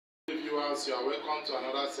viewers, you are welcome to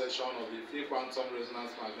another session of the Free Quantum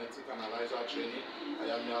Resonance Magnetic Analyzer training.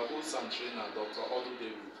 I am your host and trainer, Dr. Odu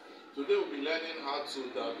David. Today we'll be learning how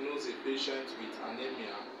to diagnose a patient with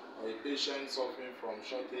anemia or a patient suffering from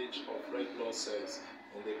shortage of red blood cells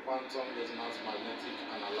in the Quantum Resonance Magnetic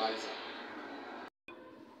Analyzer.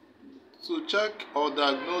 To check or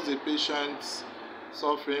diagnose a patient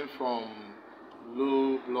suffering from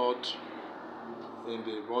low blood in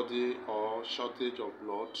the body or shortage of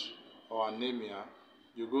blood or anemia,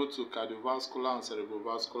 you go to cardiovascular and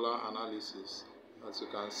cerebrovascular analysis. As you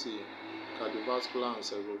can see, cardiovascular and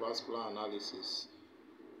cerebrovascular analysis.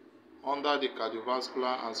 Under the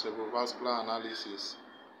cardiovascular and cerebrovascular analysis,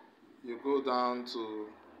 you go down to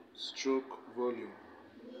stroke volume.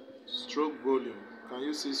 Stroke volume. Can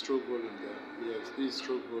you see stroke volume there? Yes, this is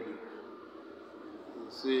stroke volume. You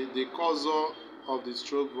see the cursor of the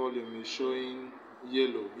stroke volume is showing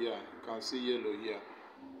yellow here. You can see yellow here,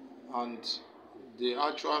 and the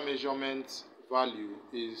actual measurement value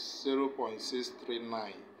is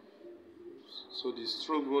 0.639. so the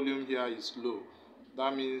stroke volume here is low.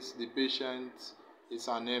 That means the patient is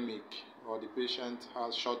anemic, or the patient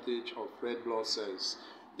has shortage of red blood cells.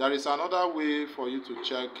 There is another way for you to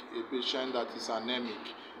check a patient that is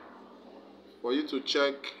anemic. For you to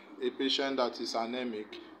check a patient that is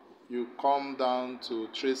anemic, you come down to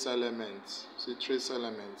trace elements. See trace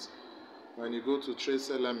elements. When you go to trace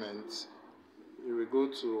elements, you will go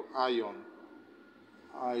to iron.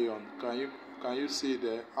 Iron. Can you see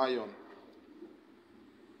the iron?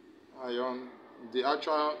 Iron. The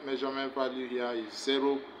actual measurement value here is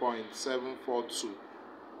 0.742.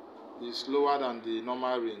 It's lower than the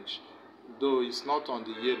normal range, though it's not on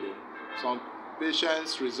the yellow. Some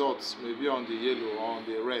patients' results may be on the yellow or on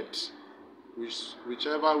the red.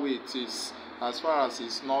 Whichever way it is, as far as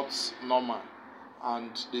it's not normal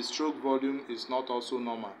and the stroke volume is not also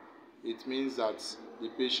normal, it means that the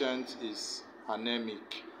patient is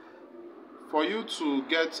anemic. For you to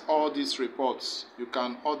get all these reports, you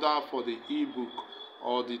can order for the ebook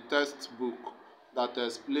or the textbook that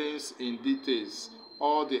explains in details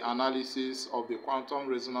all the analysis of the Quantum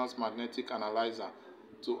Resonance Magnetic Analyzer.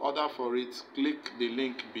 To order for it, click the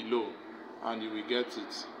link below and you will get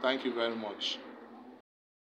it. Thank you very much.